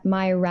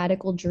My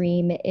radical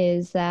dream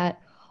is that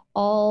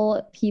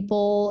all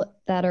people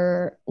that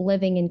are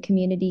living in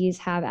communities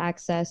have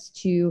access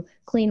to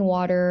clean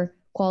water,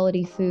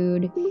 quality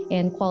food,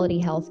 and quality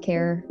health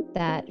care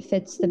that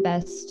fits the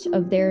best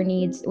of their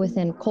needs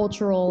within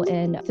cultural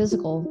and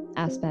physical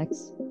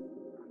aspects.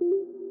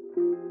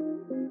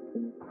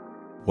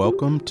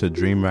 Welcome to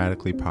Dream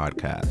Radically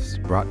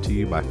podcast, brought to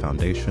you by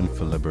Foundation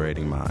for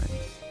Liberating Minds.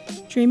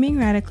 Dreaming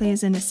radically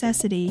is a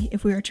necessity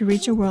if we are to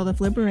reach a world of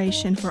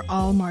liberation for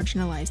all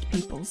marginalized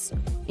peoples.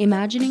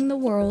 Imagining the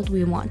world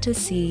we want to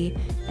see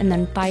and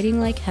then fighting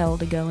like hell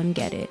to go and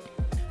get it.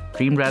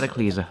 Dream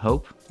radically is a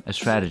hope, a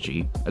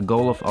strategy, a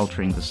goal of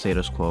altering the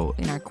status quo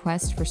in our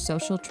quest for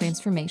social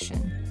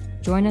transformation.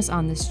 Join us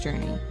on this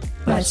journey.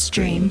 Let's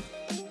dream.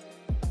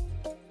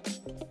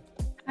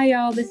 Hi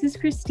y'all, this is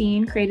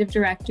Christine, Creative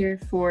Director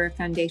for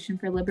Foundation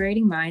for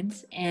Liberating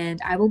Minds, and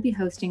I will be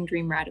hosting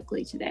Dream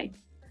Radically today.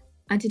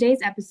 On today's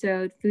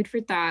episode, Food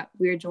for Thought,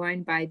 we are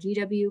joined by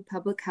GW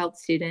Public Health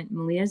student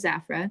Melina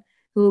Zafra,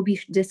 who will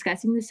be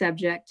discussing the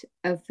subject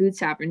of food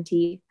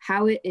sovereignty,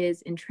 how it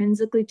is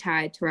intrinsically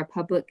tied to our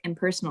public and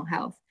personal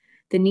health,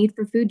 the need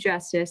for food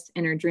justice,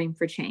 and our dream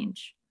for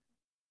change.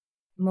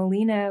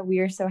 Melina, we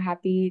are so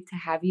happy to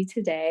have you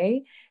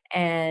today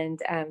and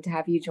to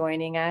have you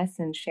joining us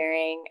and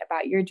sharing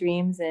about your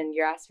dreams and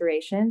your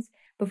aspirations.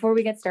 Before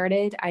we get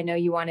started, I know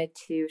you wanted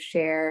to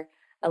share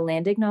a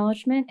land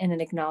acknowledgement and an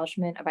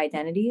acknowledgement of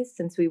identities,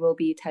 since we will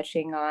be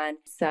touching on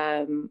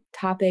some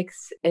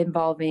topics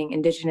involving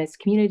Indigenous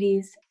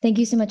communities. Thank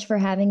you so much for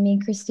having me,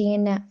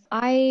 Christine.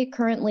 I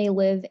currently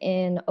live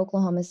in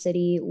Oklahoma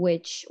City,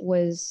 which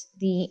was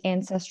the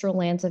ancestral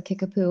lands of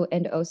Kickapoo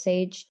and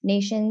Osage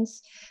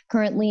nations.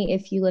 Currently,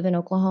 if you live in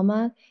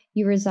Oklahoma,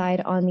 you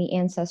reside on the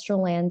ancestral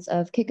lands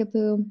of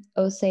Kickapoo,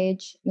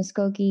 Osage,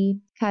 Muskogee,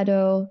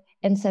 Caddo,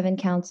 and Seven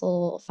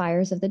Council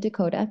Fires of the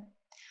Dakota.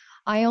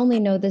 I only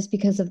know this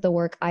because of the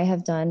work I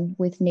have done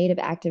with Native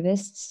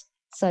activists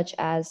such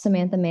as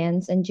Samantha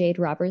Mans and Jade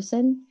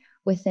Robertson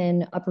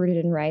within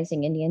Uprooted and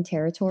Rising Indian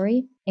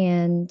Territory.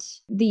 And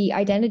the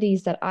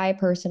identities that I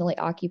personally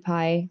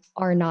occupy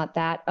are not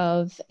that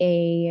of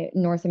a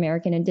North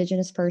American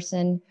Indigenous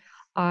person.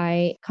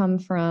 I come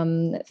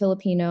from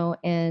Filipino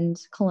and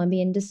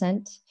Colombian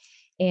descent,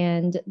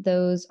 and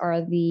those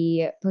are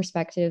the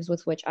perspectives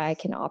with which I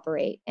can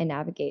operate and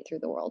navigate through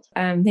the world.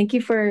 Thank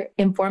you for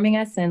informing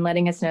us and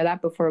letting us know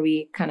that before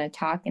we kind of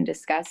talk and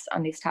discuss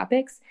on these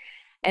topics.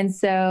 And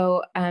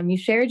so you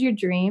shared your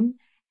dream,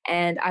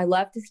 and I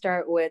love to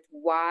start with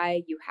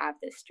why you have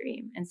this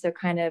dream. And so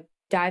kind of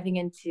diving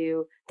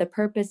into the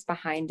purpose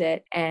behind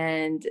it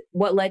and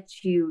what led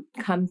you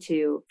come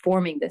to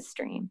forming this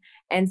dream.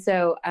 And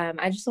so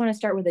I just want to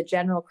start with a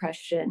general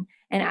question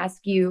and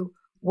ask you,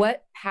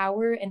 what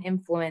power and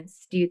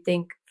influence do you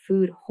think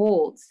food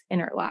holds in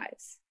our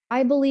lives?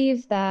 I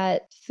believe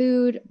that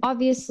food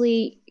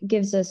obviously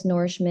gives us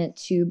nourishment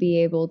to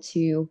be able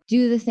to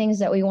do the things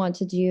that we want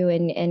to do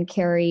and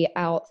carry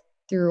out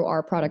through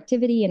our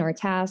productivity and our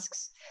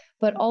tasks.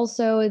 But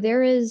also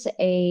there is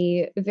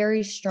a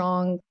very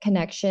strong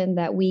connection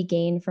that we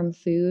gain from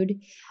food,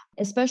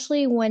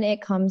 especially when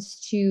it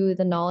comes to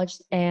the knowledge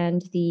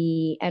and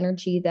the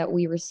energy that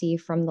we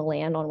receive from the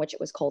land on which it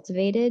was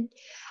cultivated.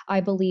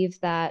 I believe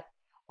that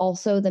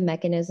also the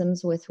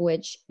mechanisms with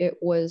which it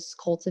was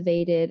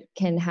cultivated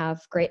can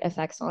have great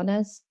effects on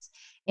us.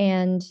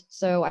 And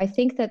so I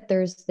think that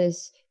there's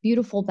this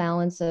beautiful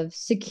balance of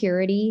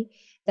security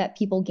that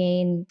people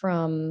gain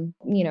from,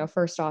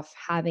 first off,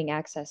 having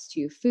access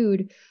to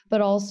food,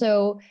 but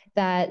also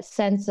that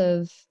sense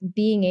of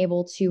being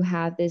able to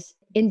have this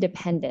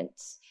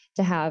independence,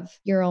 to have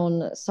your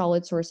own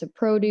solid source of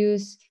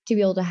produce, to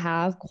be able to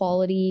have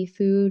quality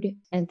food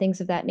and things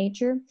of that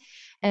nature.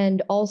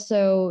 And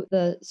also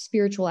the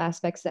spiritual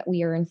aspects that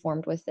we are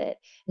informed with it.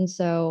 And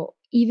so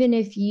even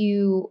if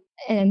you,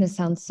 and this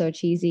sounds so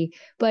cheesy,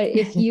 but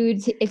if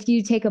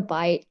you take a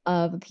bite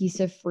of a piece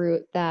of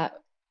fruit that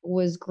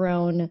was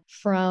grown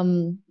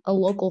from a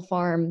local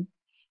farm,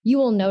 you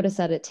will notice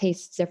that it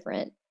tastes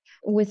different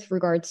with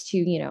regards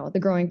to, the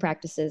growing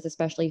practices,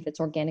 especially if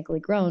it's organically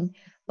grown.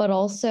 But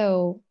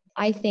also,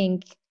 I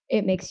think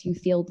it makes you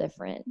feel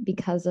different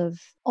because of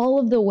all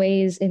of the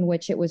ways in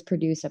which it was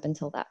produced up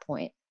until that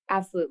point.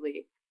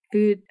 Absolutely.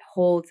 Food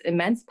holds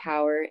immense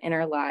power in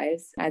our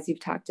lives, as you've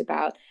talked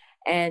about.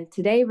 And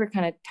today we're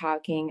kind of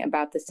talking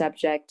about the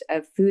subject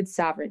of food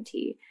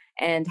sovereignty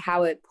and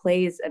how it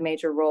plays a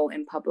major role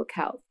in public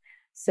health.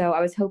 So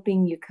I was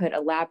hoping you could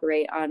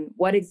elaborate on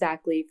what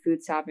exactly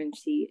food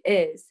sovereignty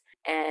is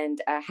and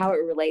how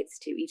it relates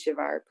to each of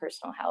our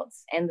personal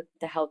healths and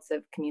the healths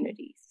of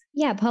communities.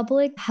 Yeah,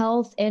 public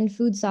health and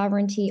food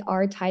sovereignty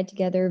are tied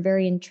together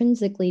very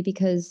intrinsically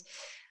because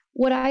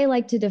what I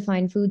like to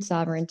define food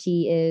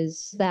sovereignty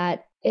is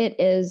that it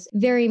is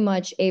very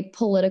much a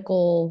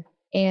political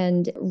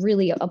and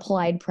really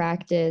applied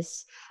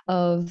practice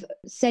of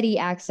steady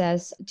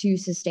access to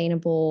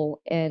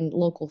sustainable and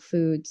local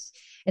foods.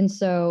 And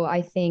so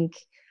I think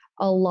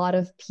a lot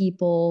of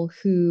people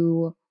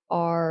who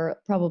are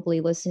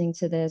probably listening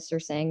to this are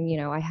saying,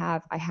 I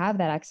have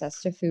that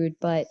access to food,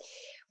 but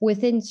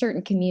within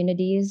certain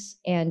communities,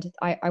 and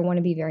I want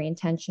to be very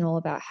intentional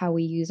about how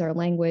we use our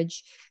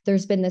language,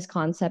 there's been this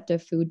concept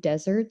of food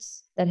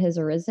deserts that has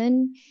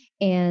arisen.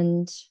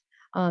 And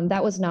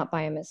that was not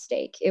by a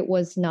mistake. It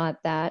was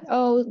not that,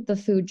 oh, the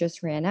food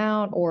just ran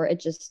out, or it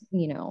just,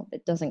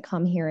 it doesn't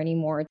come here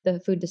anymore. The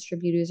food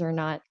distributors are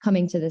not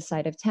coming to this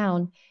side of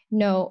town.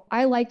 No,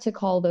 I like to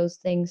call those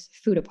things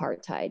food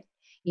apartheid.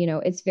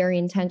 It's very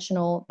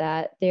intentional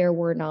that there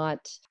were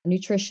not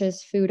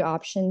nutritious food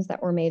options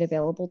that were made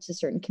available to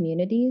certain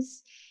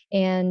communities.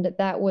 And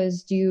that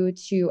was due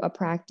to a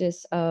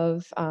practice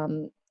of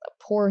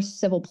poor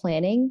civil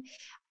planning,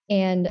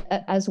 and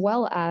as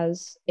well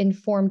as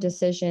informed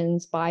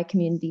decisions by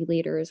community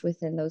leaders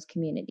within those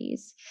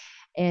communities.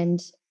 And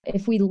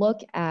if we look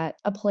at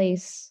a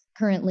place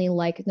currently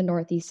like the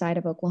northeast side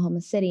of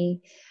Oklahoma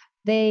City,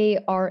 they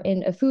are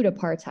in a food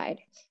apartheid.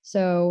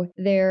 So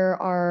there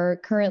are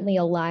currently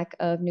a lack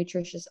of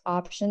nutritious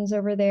options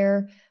over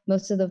there.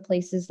 Most of the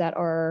places that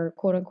are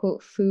quote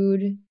unquote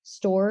food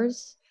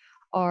stores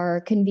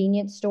are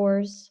convenience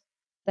stores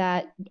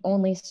that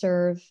only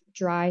serve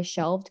dry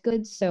shelved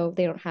goods. So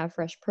they don't have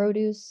fresh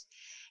produce,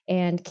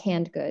 and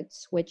canned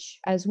goods, which,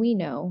 as we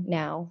know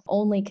now,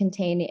 only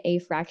contain a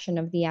fraction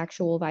of the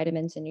actual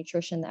vitamins and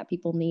nutrition that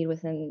people need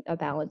within a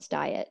balanced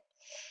diet.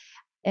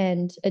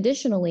 And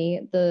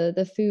additionally,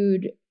 the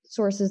food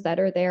sources that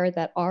are there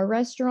that are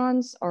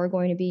restaurants are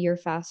going to be your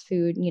fast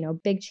food,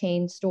 big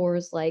chain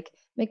stores like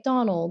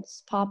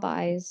McDonald's,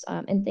 Popeyes,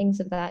 and things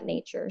of that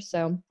nature.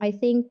 So I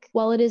think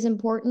while it is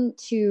important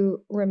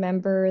to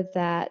remember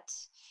that,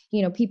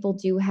 people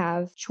do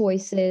have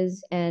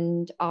choices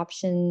and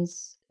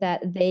options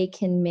that they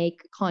can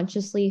make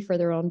consciously for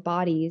their own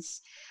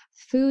bodies,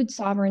 food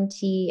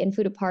sovereignty and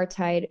food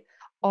apartheid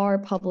are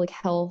public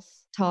health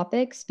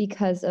topics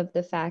because of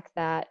the fact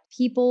that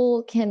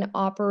people can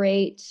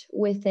operate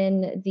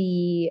within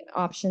the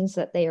options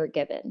that they are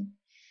given.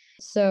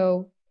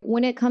 So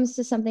when it comes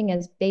to something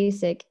as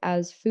basic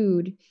as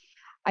food,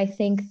 I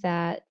think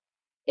that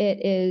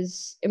it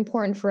is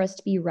important for us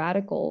to be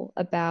radical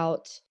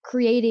about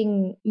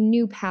creating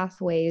new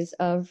pathways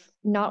of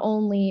not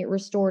only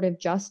restorative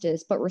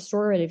justice, but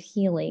restorative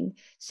healing,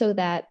 so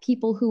that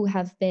people who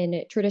have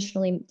been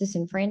traditionally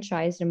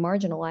disenfranchised and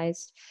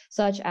marginalized,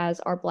 such as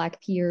our Black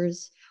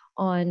peers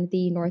on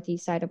the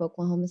northeast side of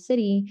Oklahoma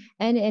City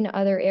and in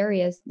other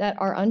areas that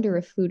are under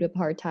a food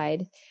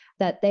apartheid,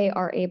 that they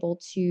are able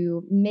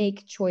to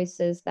make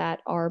choices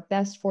that are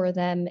best for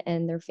them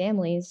and their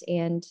families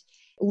and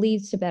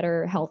leads to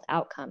better health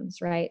outcomes,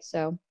 right?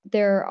 So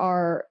there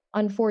are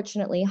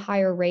unfortunately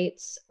higher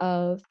rates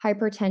of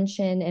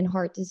hypertension and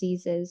heart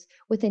diseases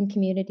within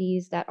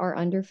communities that are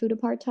under food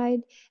apartheid.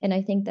 And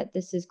I think that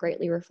this is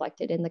greatly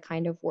reflected in the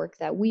kind of work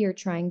that we are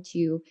trying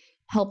to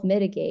help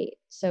mitigate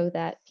so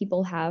that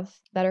people have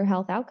better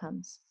health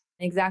outcomes.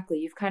 Exactly.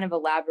 You've kind of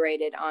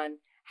elaborated on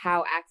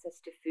how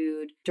access to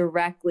food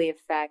directly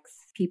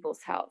affects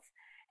people's health.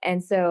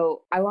 And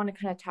so I want to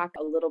kind of talk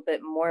a little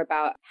bit more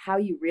about how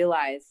you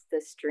realized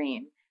this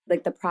dream,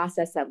 like the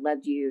process that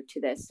led you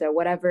to this. So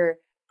whatever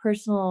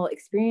personal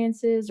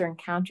experiences or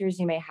encounters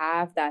you may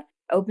have that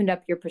opened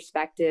up your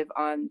perspective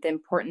on the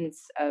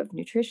importance of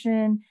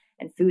nutrition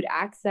and food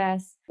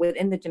access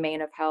within the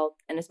domain of health,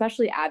 and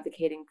especially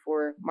advocating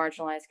for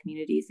marginalized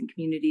communities and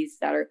communities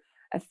that are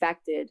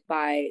affected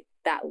by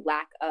that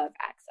lack of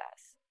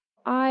access.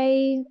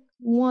 I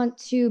want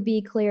to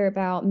be clear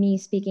about me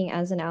speaking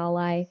as an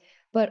ally,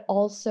 but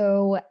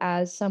also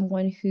as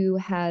someone who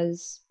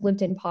has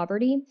lived in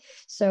poverty.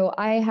 So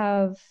I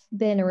have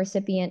been a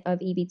recipient of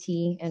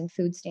EBT and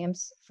food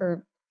stamps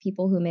for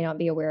people who may not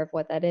be aware of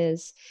what that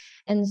is.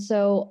 And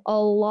so a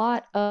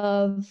lot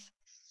of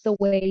the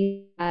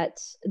way that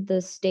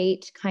the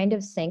state kind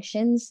of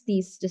sanctions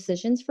these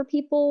decisions for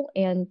people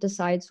and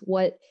decides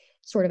what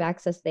sort of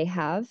access they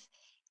have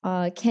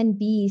can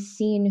be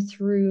seen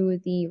through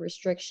the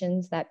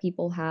restrictions that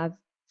people have,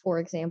 for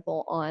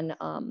example, on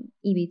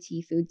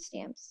EBT food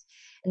stamps.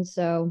 And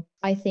so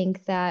I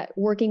think that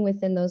working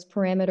within those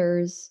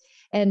parameters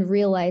and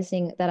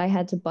realizing that I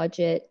had to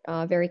budget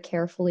very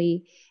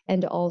carefully,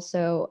 and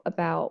also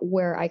about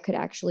where I could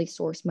actually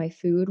source my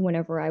food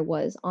whenever I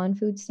was on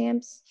food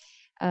stamps,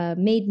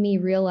 made me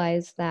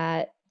realize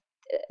that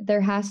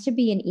there has to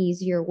be an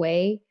easier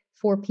way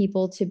for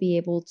people to be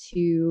able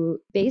to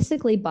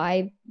basically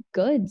buy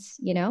goods,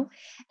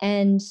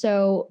 And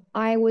so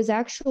I was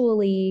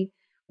actually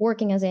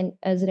working as an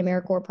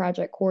AmeriCorps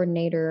project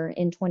coordinator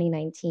in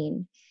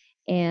 2019.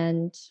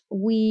 And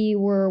we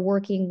were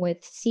working with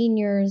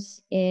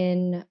seniors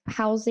in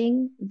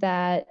housing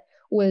that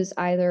was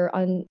either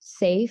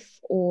unsafe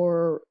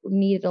or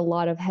needed a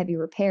lot of heavy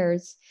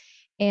repairs.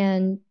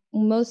 And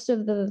most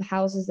of the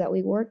houses that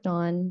we worked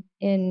on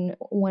in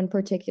one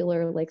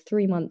particular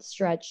 3-month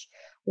stretch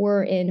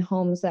were in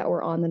homes that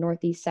were on the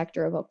northeast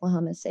sector of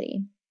Oklahoma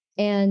City.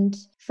 And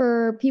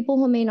for people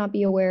who may not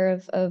be aware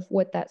of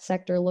what that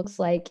sector looks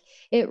like,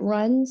 it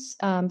runs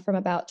from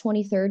about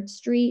 23rd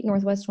Street,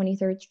 Northwest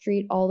 23rd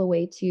Street, all the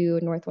way to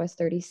Northwest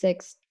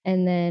 36th.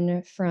 And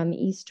then from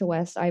east to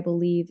west, I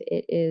believe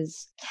it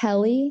is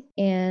Kelly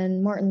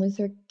and Martin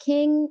Luther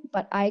King,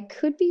 but I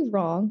could be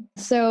wrong.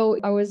 So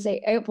I was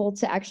able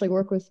to actually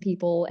work with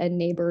people and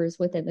neighbors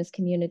within this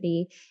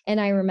community.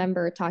 And I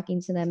remember talking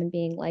to them and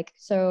being like,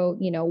 so,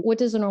 what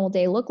does a normal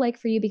day look like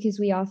for you? Because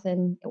we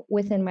often,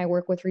 within my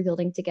work with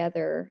Rebuilding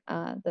Together,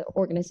 the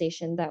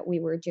organization that we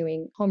were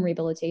doing home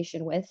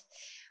rehabilitation with,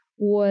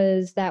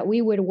 was that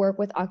we would work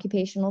with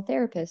occupational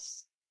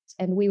therapists.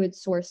 And we would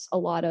source a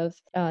lot of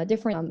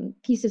different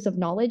pieces of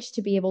knowledge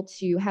to be able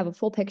to have a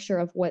full picture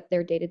of what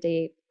their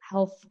day-to-day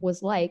health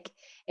was like.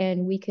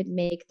 And we could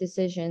make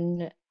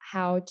decision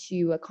how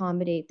to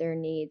accommodate their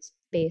needs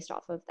based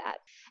off of that.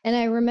 And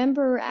I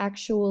remember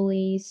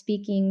actually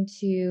speaking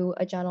to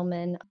a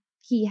gentleman.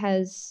 He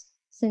has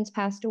since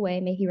passed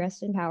away, may he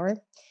rest in power.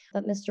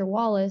 But Mr.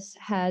 Wallace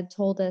had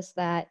told us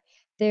that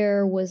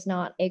there was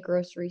not a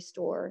grocery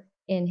store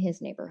in his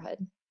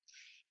neighborhood.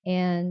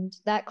 And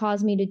that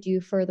caused me to do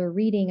further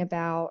reading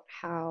about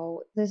how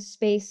the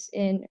space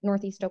in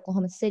Northeast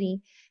Oklahoma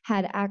City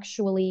had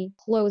actually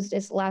closed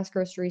its last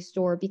grocery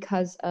store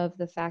because of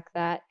the fact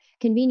that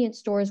convenience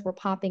stores were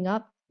popping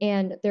up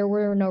and there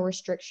were no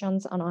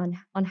restrictions on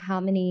how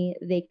many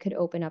they could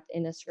open up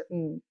in a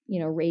certain,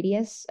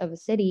 radius of a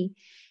city.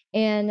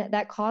 And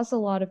that caused a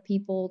lot of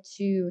people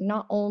to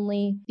not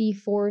only be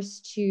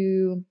forced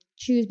to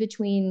choose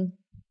between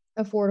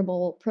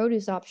affordable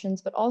produce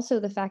options, but also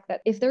the fact that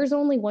if there's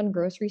only one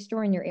grocery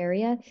store in your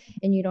area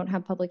and you don't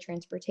have public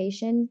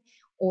transportation,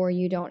 or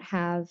you don't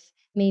have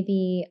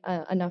maybe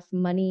enough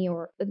money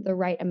or the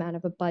right amount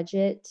of a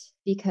budget,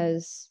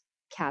 because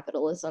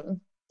capitalism,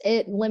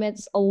 it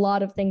limits a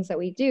lot of things that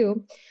we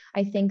do.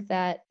 I think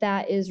that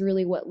is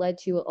really what led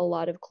to a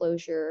lot of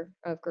closure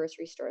of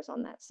grocery stores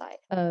on that side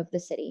of the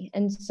city.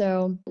 And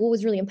so what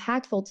was really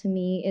impactful to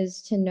me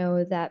is to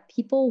know that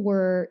people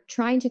were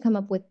trying to come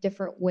up with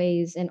different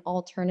ways and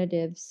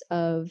alternatives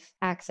of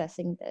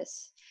accessing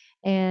this.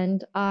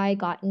 And I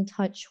got in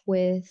touch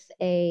with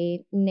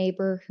a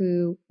neighbor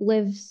who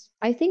lives,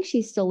 I think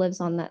she still lives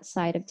on that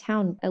side of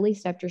town, at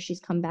least after she's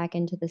come back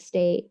into the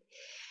state.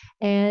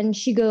 And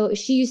she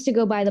used to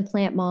go by the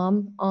Plant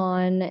Mom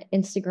on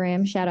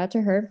Instagram. Shout out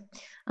to her,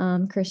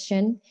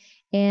 Christian.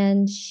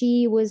 And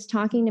she was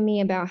talking to me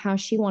about how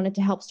she wanted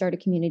to help start a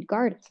community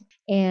garden.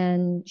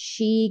 And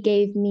she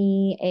gave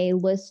me a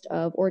list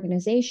of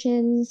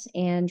organizations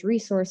and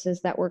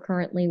resources that were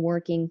currently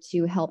working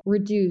to help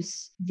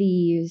reduce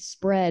the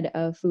spread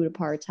of food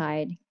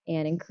apartheid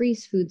and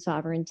increase food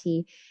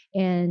sovereignty.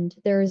 And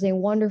there is a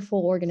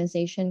wonderful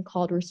organization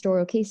called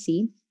Restore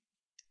OKC.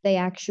 They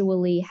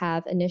actually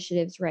have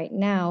initiatives right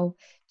now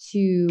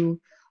to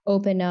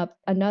open up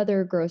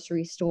another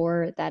grocery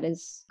store that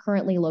is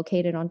currently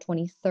located on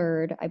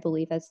 23rd, I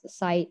believe, as the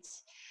site.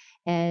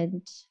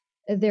 And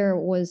there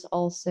was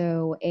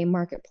also a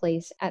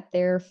marketplace at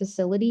their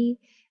facility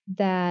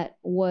that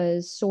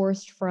was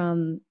sourced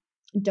from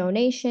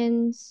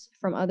donations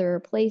from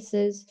other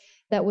places,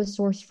 that was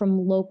sourced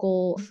from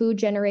local food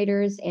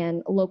generators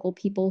and local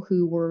people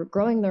who were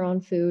growing their own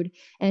food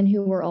and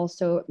who were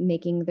also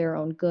making their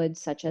own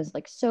goods, such as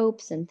like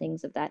soaps and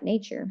things of that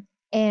nature.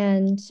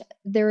 And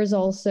there is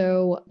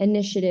also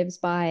initiatives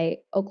by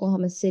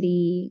Oklahoma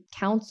City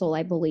Council,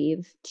 I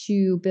believe,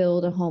 to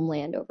build a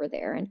homeland over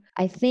there. And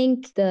I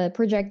think the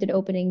projected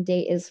opening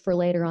date is for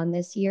later on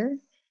this year.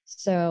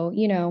 So,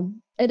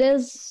 it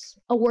is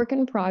a work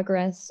in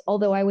progress,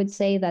 although I would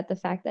say that the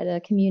fact that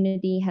a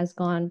community has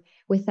gone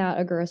without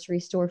a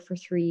grocery store for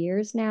 3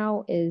 years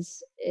now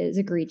is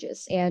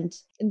egregious. And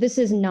this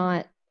is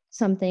not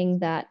something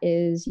that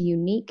is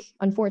unique.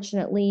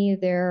 Unfortunately,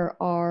 there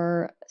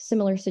are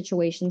similar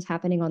situations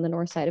happening on the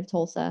north side of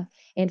Tulsa.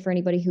 And for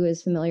anybody who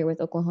is familiar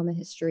with Oklahoma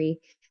history,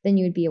 then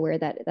you would be aware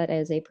that that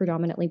is a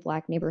predominantly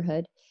Black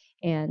neighborhood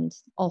and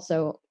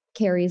also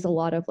carries a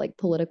lot of like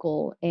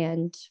political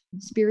and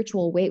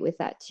spiritual weight with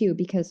that too,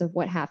 because of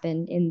what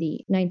happened in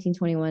the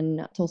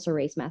 1921 Tulsa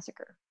Race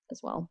Massacre as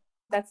well.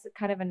 That's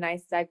kind of a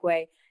nice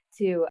segue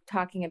to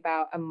talking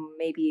about a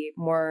maybe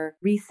more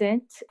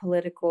recent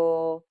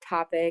political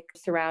topic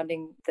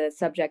surrounding the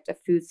subject of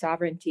food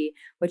sovereignty,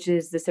 which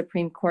is the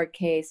Supreme Court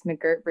case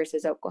McGirt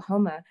versus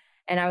Oklahoma.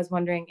 And I was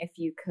wondering if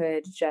you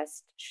could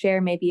just share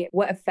maybe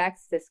what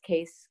effects this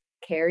case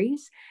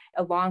carries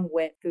along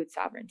with food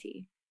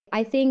sovereignty.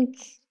 I think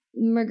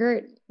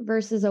McGirt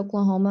versus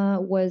Oklahoma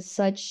was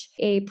such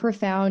a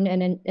profound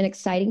and an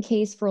exciting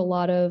case for a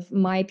lot of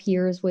my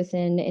peers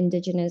within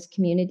Indigenous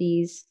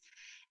communities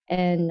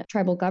and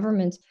tribal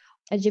governments.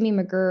 Jimmy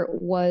McGirt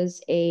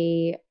was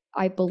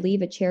I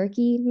believe, a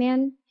Cherokee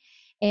man.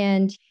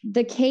 And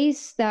the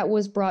case that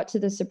was brought to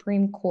the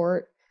Supreme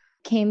Court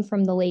came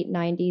from the late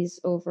 90s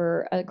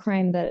over a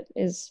crime that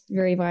is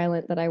very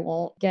violent that I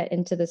won't get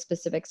into the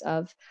specifics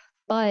of.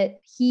 But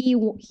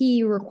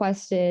he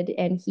requested,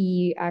 and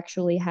he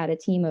actually had a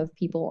team of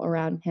people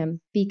around him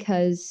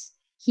because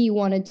he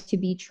wanted to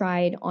be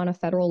tried on a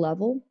federal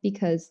level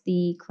because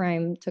the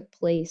crime took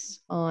place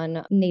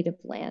on Native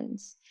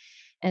lands.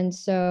 And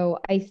so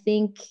I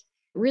think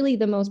really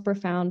the most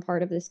profound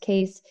part of this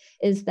case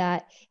is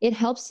that it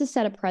helps to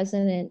set a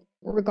precedent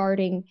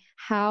regarding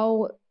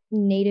how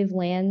Native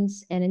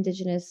lands and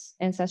Indigenous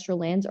ancestral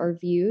lands are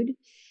viewed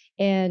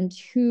and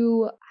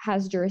who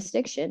has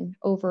jurisdiction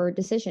over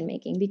decision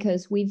making,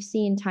 because we've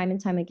seen time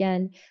and time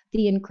again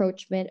the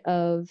encroachment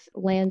of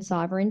land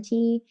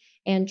sovereignty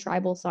and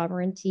tribal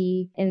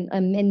sovereignty in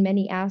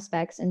many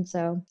aspects. And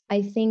so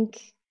I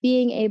think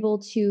being able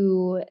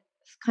to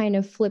kind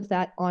of flip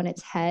that on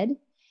its head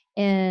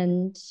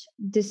and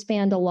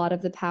disband a lot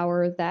of the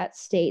power that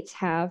states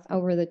have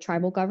over the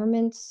tribal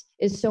governments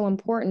is so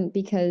important,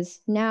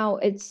 because now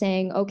it's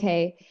saying,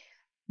 okay,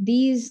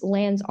 these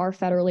lands are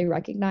federally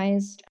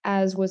recognized,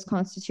 as was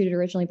constituted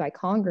originally by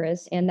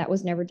Congress, and that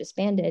was never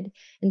disbanded.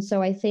 And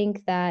so I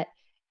think that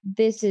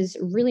this is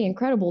really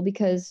incredible,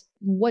 because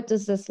what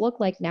does this look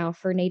like now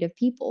for Native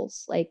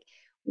peoples? Like,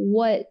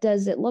 what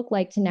does it look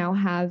like to now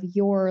have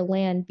your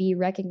land be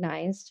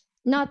recognized?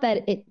 Not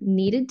that it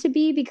needed to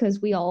be,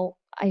 because we all,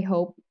 I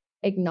hope,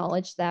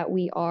 acknowledge that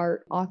we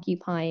are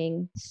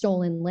occupying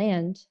stolen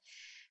land.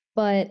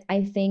 But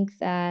I think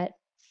that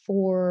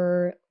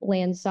for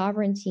land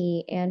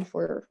sovereignty and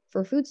for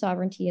food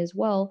sovereignty as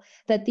well,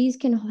 that these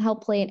can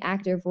help play an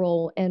active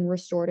role in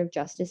restorative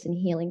justice and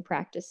healing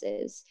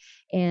practices.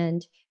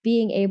 And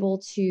being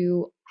able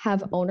to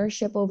have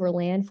ownership over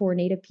land for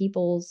Native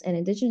peoples and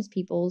Indigenous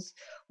peoples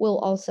will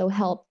also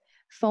help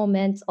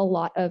foment a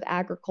lot of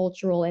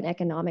agricultural and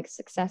economic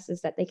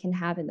successes that they can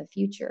have in the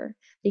future,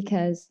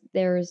 because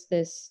there's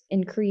this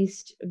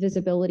increased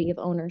visibility of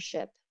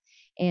ownership.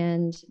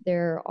 And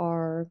there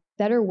are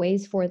better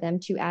ways for them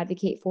to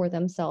advocate for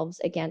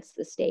themselves against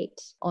the state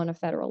on a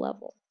federal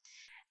level.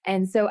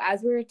 And so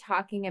as we were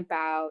talking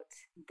about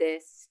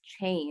this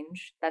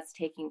change that's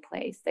taking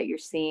place that you're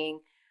seeing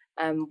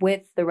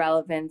with the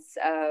relevance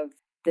of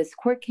this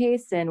court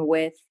case and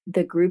with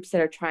the groups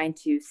that are trying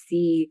to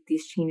see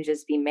these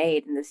changes be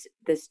made and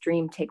this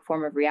dream take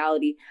form of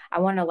reality, I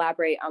want to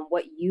elaborate on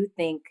what you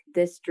think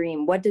this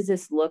dream, what does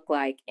this look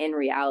like in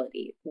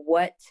reality?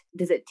 What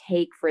does it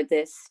take for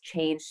this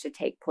change to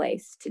take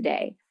place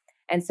today?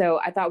 And so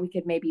I thought we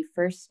could maybe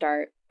first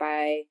start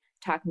by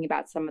talking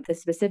about some of the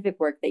specific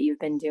work that you've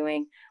been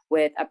doing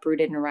with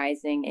Uprooted and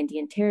Rising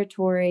Indian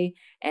Territory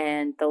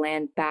and the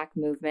Land Back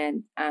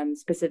movement,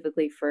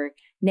 specifically for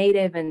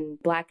Native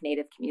and Black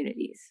Native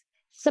communities.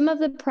 Some of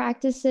the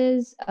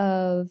practices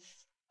of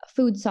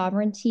food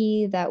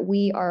sovereignty that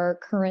we are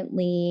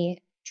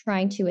currently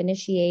trying to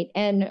initiate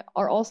and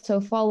are also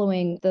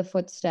following the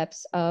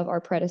footsteps of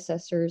our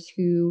predecessors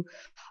who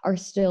are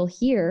still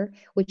here,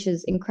 which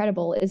is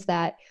incredible, is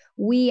that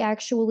we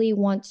actually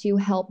want to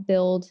help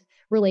build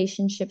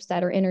relationships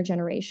that are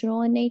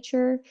intergenerational in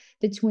nature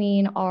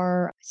between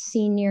our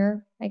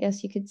senior, I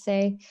guess you could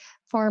say,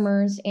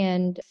 farmers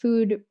and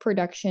food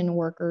production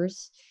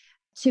workers,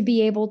 to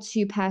be able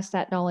to pass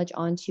that knowledge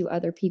on to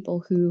other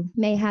people who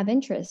may have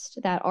interest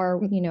that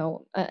are,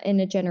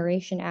 in a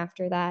generation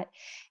after that.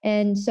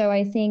 And so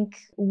I think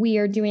we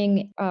are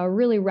doing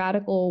really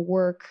radical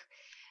work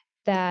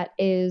that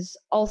is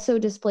also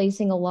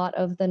displacing a lot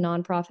of the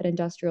nonprofit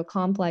industrial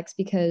complex,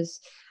 because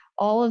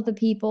all of the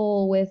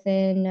people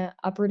within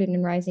Uprooted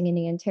and Rising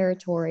Indian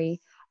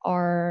Territory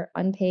are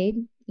unpaid.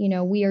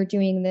 We are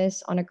doing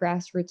this on a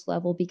grassroots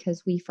level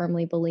because we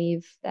firmly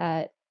believe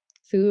that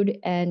food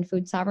and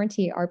food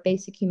sovereignty are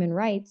basic human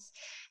rights.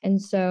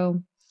 And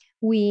so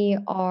we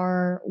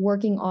are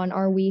working on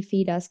our We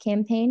Feed Us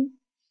campaign,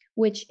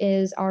 which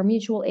is our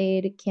mutual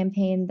aid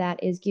campaign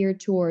that is geared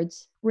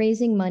towards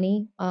raising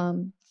money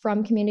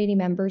from community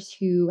members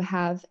who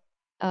have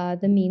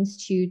the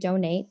means to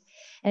donate.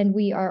 And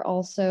we are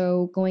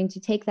also going to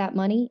take that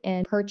money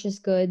and purchase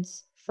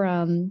goods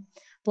from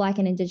Black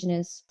and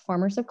Indigenous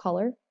farmers of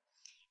color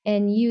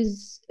and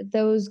use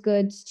those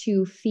goods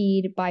to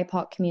feed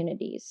BIPOC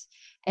communities.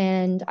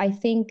 And I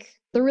think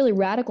the really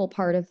radical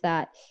part of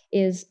that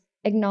is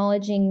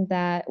acknowledging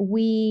that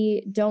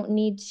we don't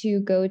need to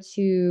go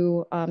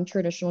to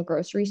traditional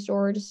grocery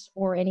stores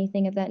or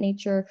anything of that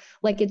nature.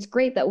 Like, it's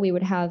great that we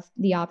would have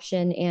the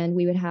option and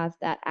we would have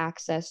that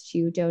access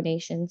to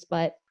donations,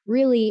 but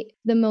really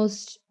the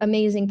most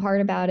amazing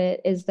part about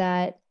it is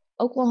that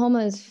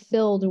Oklahoma is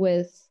filled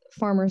with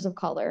farmers of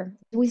color.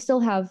 We still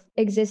have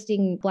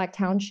existing Black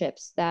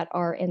townships that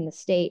are in the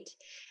state,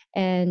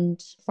 and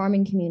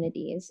farming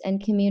communities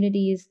and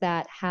communities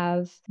that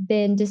have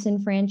been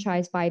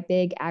disenfranchised by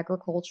big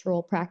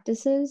agricultural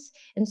practices.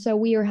 And so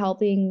we are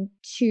helping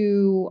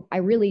to, I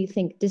really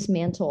think,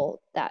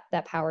 dismantle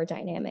that power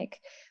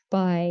dynamic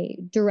by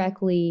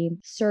directly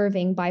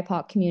serving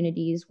BIPOC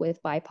communities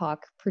with BIPOC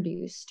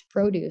produced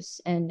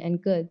produce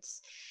and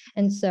goods.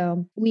 And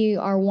so we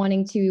are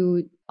wanting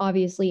to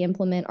obviously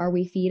implement our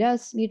We Feed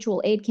Us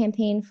mutual aid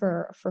campaign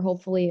for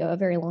hopefully a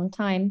very long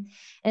time.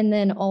 And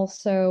then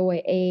also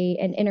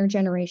an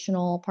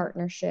intergenerational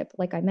partnership,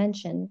 like I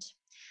mentioned.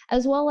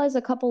 as well as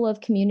a couple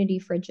of community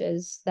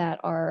fridges that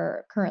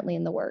are currently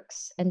in the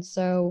works. And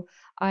so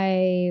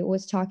I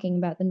was talking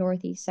about the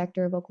northeast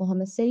sector of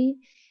Oklahoma City,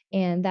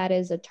 and that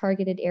is a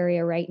targeted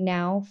area right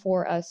now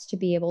for us to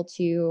be able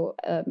to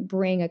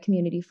bring a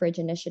community fridge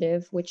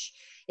initiative, which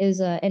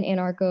is an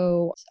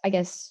anarcho, I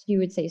guess you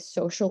would say,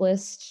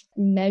 socialist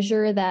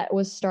measure that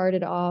was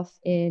started off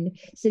in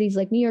cities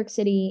like New York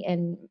City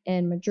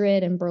and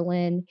Madrid and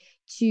Berlin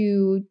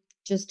to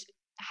just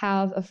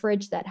have a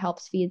fridge that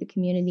helps feed the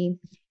community.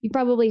 You've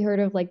probably heard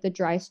of like the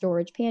dry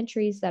storage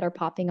pantries that are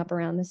popping up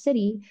around the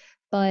city,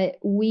 but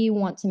we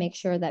want to make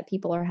sure that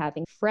people are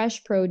having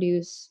fresh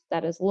produce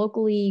that is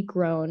locally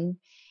grown.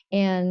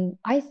 And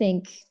I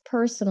think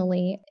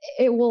personally,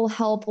 it will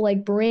help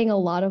like bring a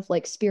lot of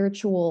like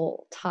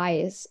spiritual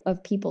ties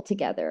of people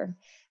together.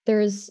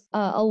 There's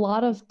a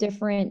lot of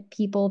different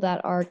people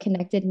that are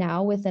connected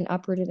now with an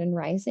Uprooted and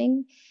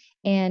Rising,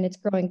 and it's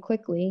growing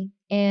quickly.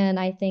 And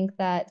I think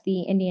that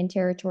the Indian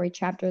Territory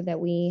chapter that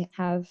we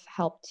have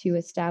helped to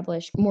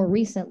establish more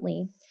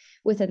recently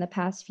within the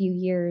past few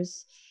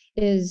years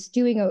is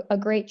doing a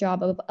great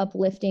job of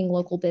uplifting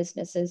local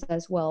businesses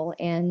as well,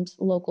 and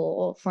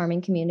local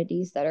farming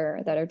communities that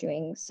are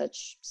doing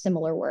such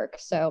similar work.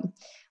 So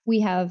we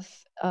have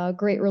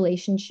great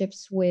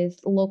relationships with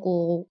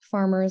local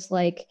farmers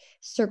like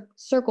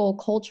Circle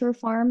Culture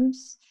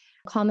Farms,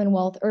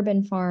 Commonwealth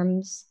Urban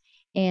Farms,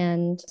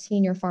 and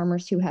senior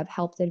farmers who have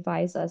helped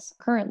advise us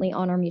currently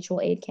on our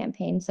mutual aid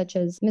campaign, such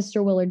as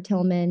Mr. Willard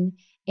Tillman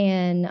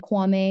and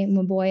Kwame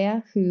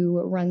Maboya,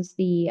 who runs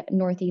the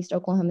Northeast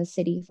Oklahoma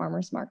City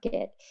Farmers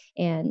Market.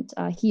 And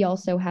he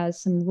also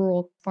has some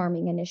rural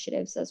farming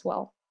initiatives as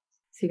well.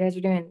 So you guys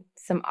are doing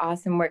some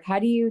awesome work. How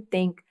do you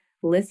think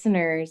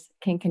listeners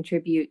can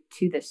contribute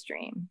to this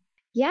stream?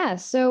 Yeah,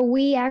 so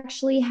we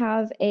actually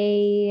have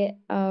a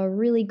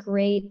really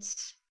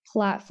great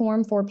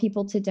platform for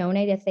people to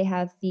donate if they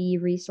have the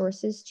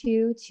resources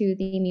to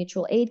the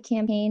mutual aid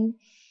campaign.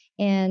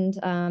 And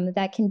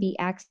that can be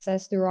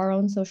accessed through our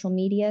own social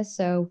media.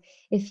 So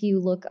if you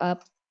look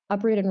up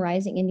Uprooted and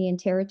Rising Indian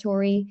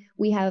Territory,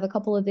 we have a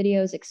couple of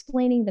videos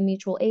explaining the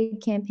mutual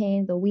aid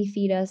campaign, the We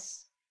Feed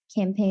Us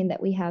campaign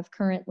that we have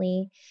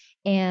currently.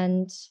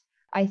 And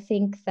I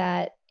think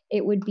that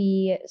it would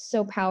be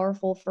so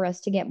powerful for us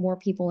to get more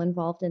people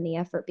involved in the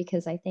effort,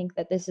 because I think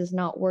that this is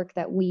not work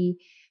that we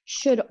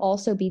should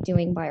also be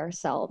doing by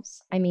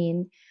ourselves. I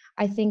mean,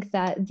 I think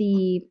that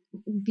the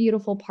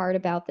beautiful part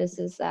about this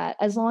is that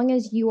as long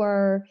as you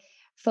are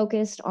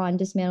focused on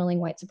dismantling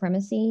white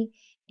supremacy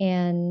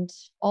and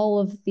all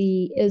of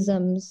the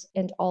isms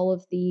and all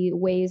of the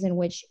ways in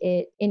which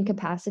it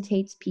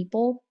incapacitates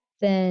people,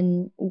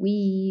 then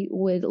we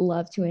would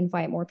love to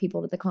invite more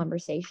people to the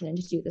conversation and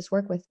to do this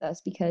work with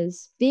us,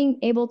 because being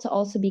able to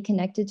also be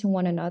connected to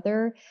one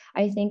another,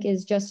 I think,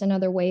 is just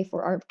another way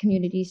for our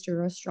communities to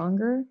grow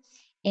stronger.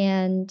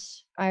 And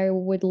I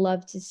would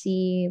love to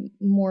see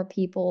more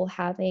people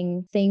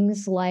having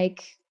things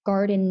like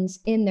gardens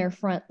in their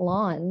front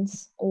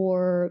lawns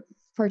or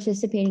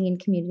participating in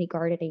community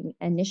gardening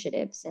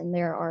initiatives. And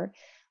there are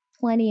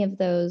plenty of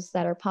those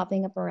that are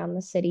popping up around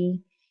the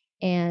city.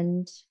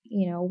 And,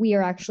 we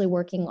are actually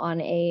working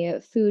on a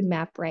food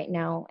map right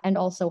now and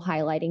also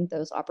highlighting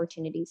those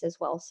opportunities as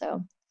well.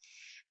 So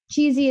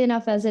cheesy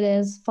enough as it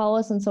is, follow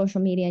us on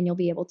social media and you'll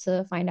be able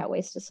to find out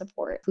ways to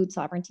support food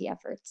sovereignty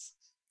efforts.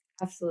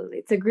 Absolutely.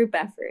 It's a group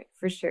effort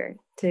for sure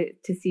to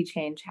see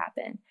change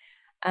happen.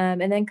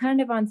 And then kind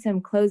of on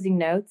some closing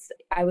notes,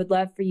 I would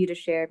love for you to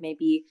share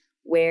maybe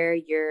where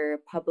your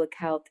public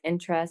health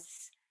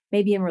interests,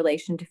 maybe in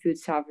relation to food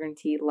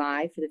sovereignty,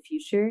 lie for the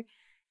future.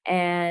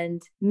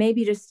 And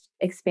maybe just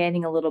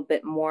expanding a little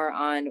bit more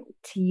on,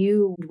 to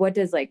you, what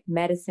does like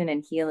medicine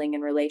and healing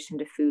in relation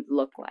to food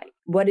look like?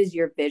 What is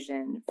your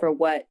vision for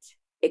what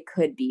it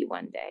could be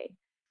one day?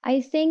 I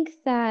think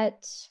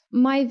that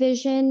my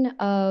vision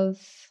of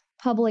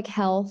public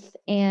health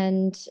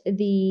and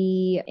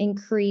the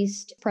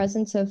increased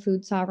presence of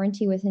food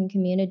sovereignty within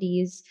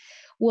communities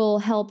will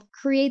help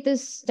create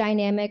this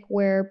dynamic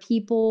where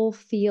people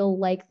feel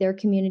like their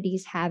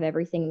communities have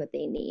everything that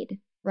they need,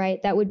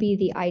 right? That would be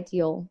the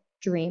ideal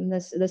dream.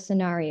 The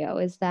scenario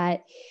is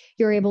that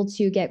you're able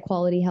to get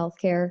quality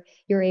healthcare,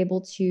 you're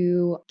able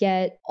to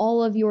get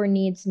all of your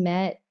needs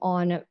met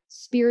on a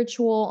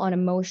spiritual, on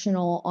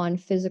emotional, on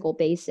physical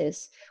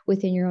basis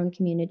within your own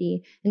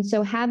community. And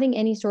so having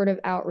any sort of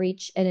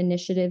outreach and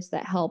initiatives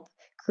that help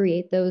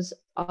create those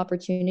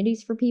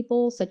opportunities for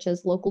people, such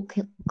as local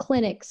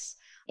clinics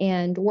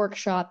and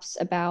workshops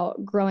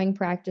about growing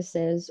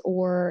practices,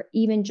 or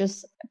even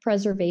just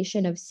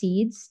preservation of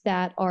seeds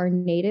that are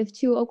native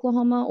to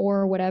Oklahoma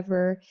or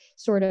whatever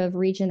sort of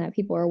region that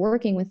people are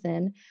working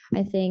within,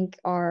 I think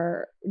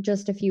are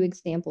just a few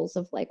examples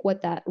of like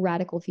what that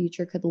radical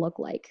future could look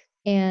like.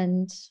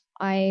 And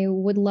I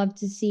would love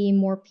to see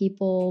more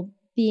people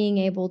being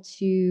able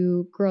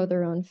to grow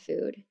their own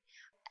food.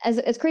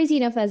 As crazy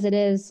enough as it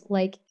is,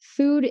 like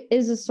food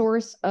is a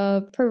source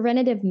of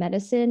preventative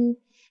medicine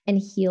and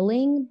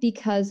healing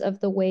because of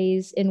the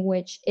ways in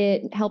which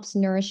it helps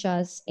nourish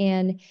us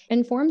and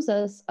informs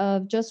us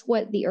of just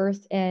what the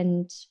earth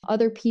and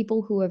other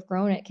people who have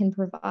grown it can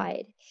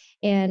provide.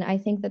 And I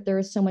think that there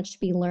is so much to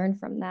be learned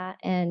from that.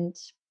 And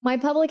my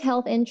public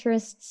health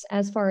interests,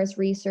 as far as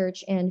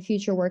research and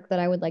future work that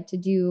I would like to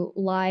do,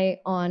 lie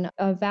on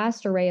a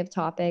vast array of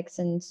topics.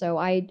 And so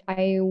I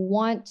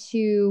want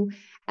to,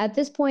 at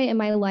this point in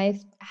my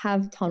life,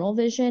 have tunnel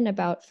vision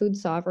about food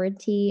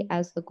sovereignty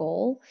as the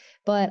goal.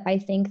 But I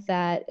think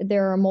that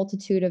there are a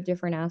multitude of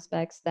different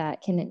aspects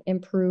that can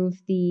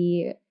improve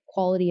the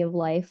quality of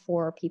life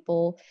for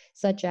people,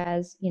 such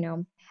as,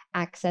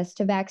 access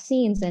to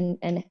vaccines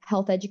and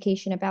health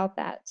education about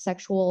that.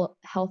 Sexual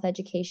health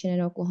education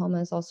in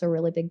Oklahoma is also a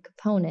really big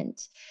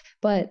component.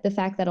 But the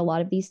fact that a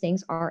lot of these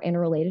things are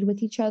interrelated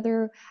with each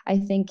other, I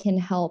think can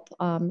help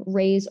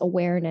raise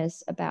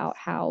awareness about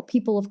how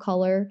people of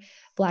color,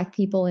 Black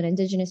people, and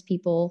Indigenous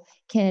people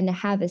can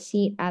have a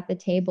seat at the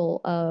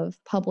table of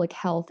public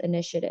health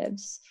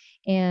initiatives.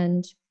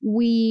 And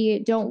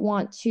we don't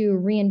want to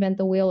reinvent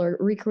the wheel or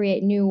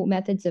recreate new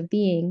methods of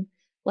being.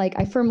 Like,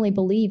 I firmly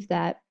believe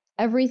that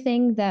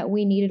everything that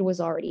we needed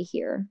was already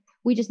here.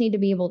 We just need to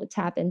be able to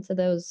tap into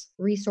those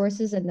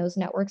resources and those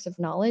networks of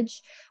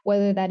knowledge,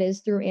 whether that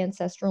is through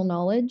ancestral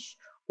knowledge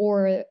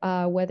or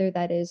whether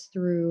that is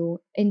through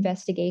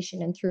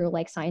investigation and through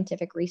like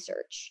scientific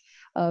research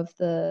of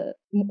the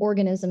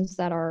organisms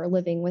that are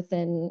living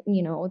within,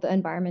 the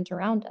environment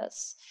around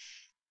us.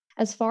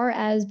 As far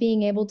as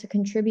being able to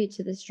contribute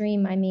to the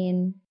stream, I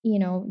mean,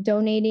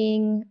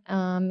 donating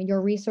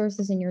your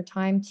resources and your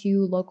time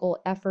to local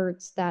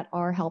efforts that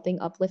are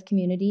helping uplift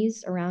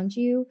communities around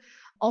you.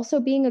 Also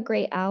being a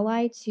great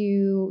ally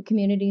to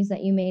communities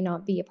that you may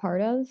not be a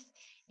part of,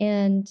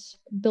 and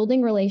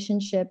building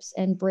relationships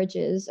and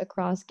bridges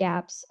across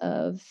gaps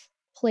of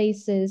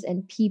places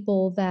and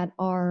people that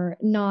are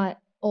not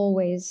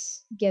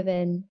always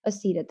given a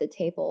seat at the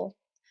table.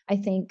 I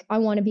think I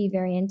want to be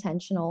very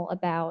intentional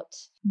about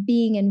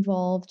being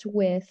involved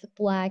with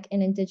Black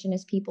and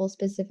Indigenous people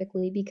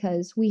specifically,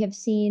 because we have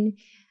seen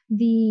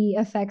the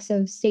effects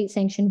of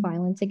state-sanctioned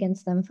violence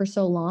against them for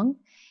so long.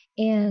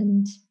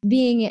 And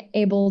being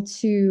able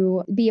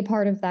to be a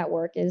part of that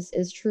work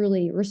is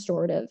truly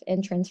restorative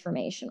and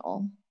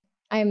transformational.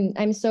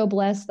 I'm so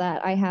blessed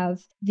that I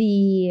have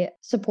the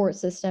support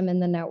system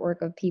and the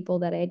network of people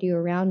that I do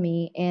around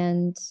me.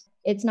 And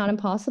it's not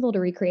impossible to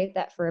recreate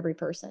that for every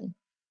person.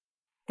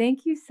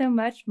 Thank you so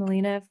much,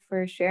 Melina,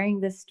 for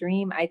sharing this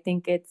stream. I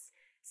think it's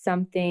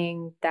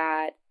something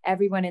that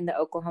everyone in the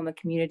Oklahoma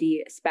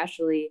community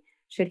especially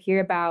should hear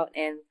about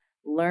and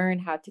learn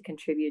how to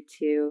contribute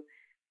to,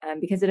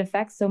 because it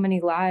affects so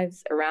many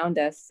lives around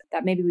us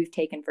that maybe we've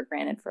taken for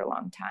granted for a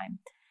long time.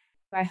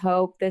 I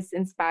hope this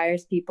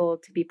inspires people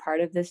to be part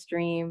of this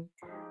stream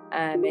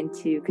and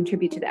to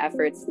contribute to the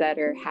efforts that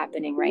are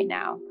happening right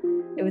now.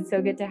 It was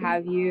so good to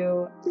have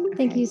you.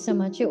 Thank you so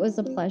much. It was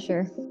a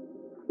pleasure.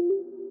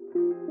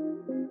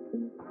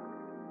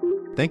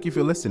 Thank you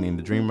for listening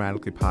to Dream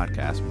Radically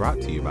podcast,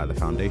 brought to you by the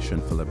Foundation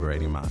for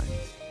Liberating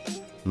Minds.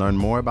 Learn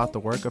more about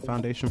the work of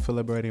Foundation for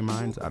Liberating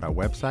Minds at our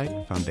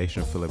website,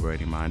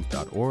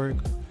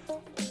 foundationforliberatingminds.org,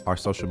 our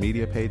social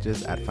media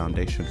pages at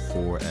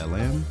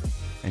Foundation4LM,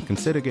 and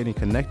consider getting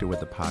connected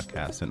with the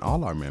podcast and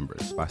all our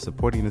members by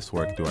supporting this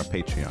work through our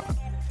Patreon,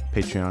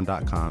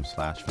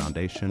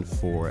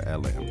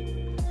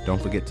 patreon.com/Foundation4LM.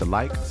 Don't forget to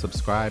like,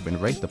 subscribe,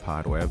 and rate the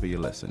pod wherever you're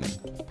listening.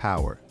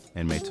 Power,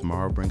 and may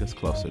tomorrow bring us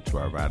closer to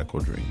our radical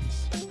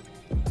dreams.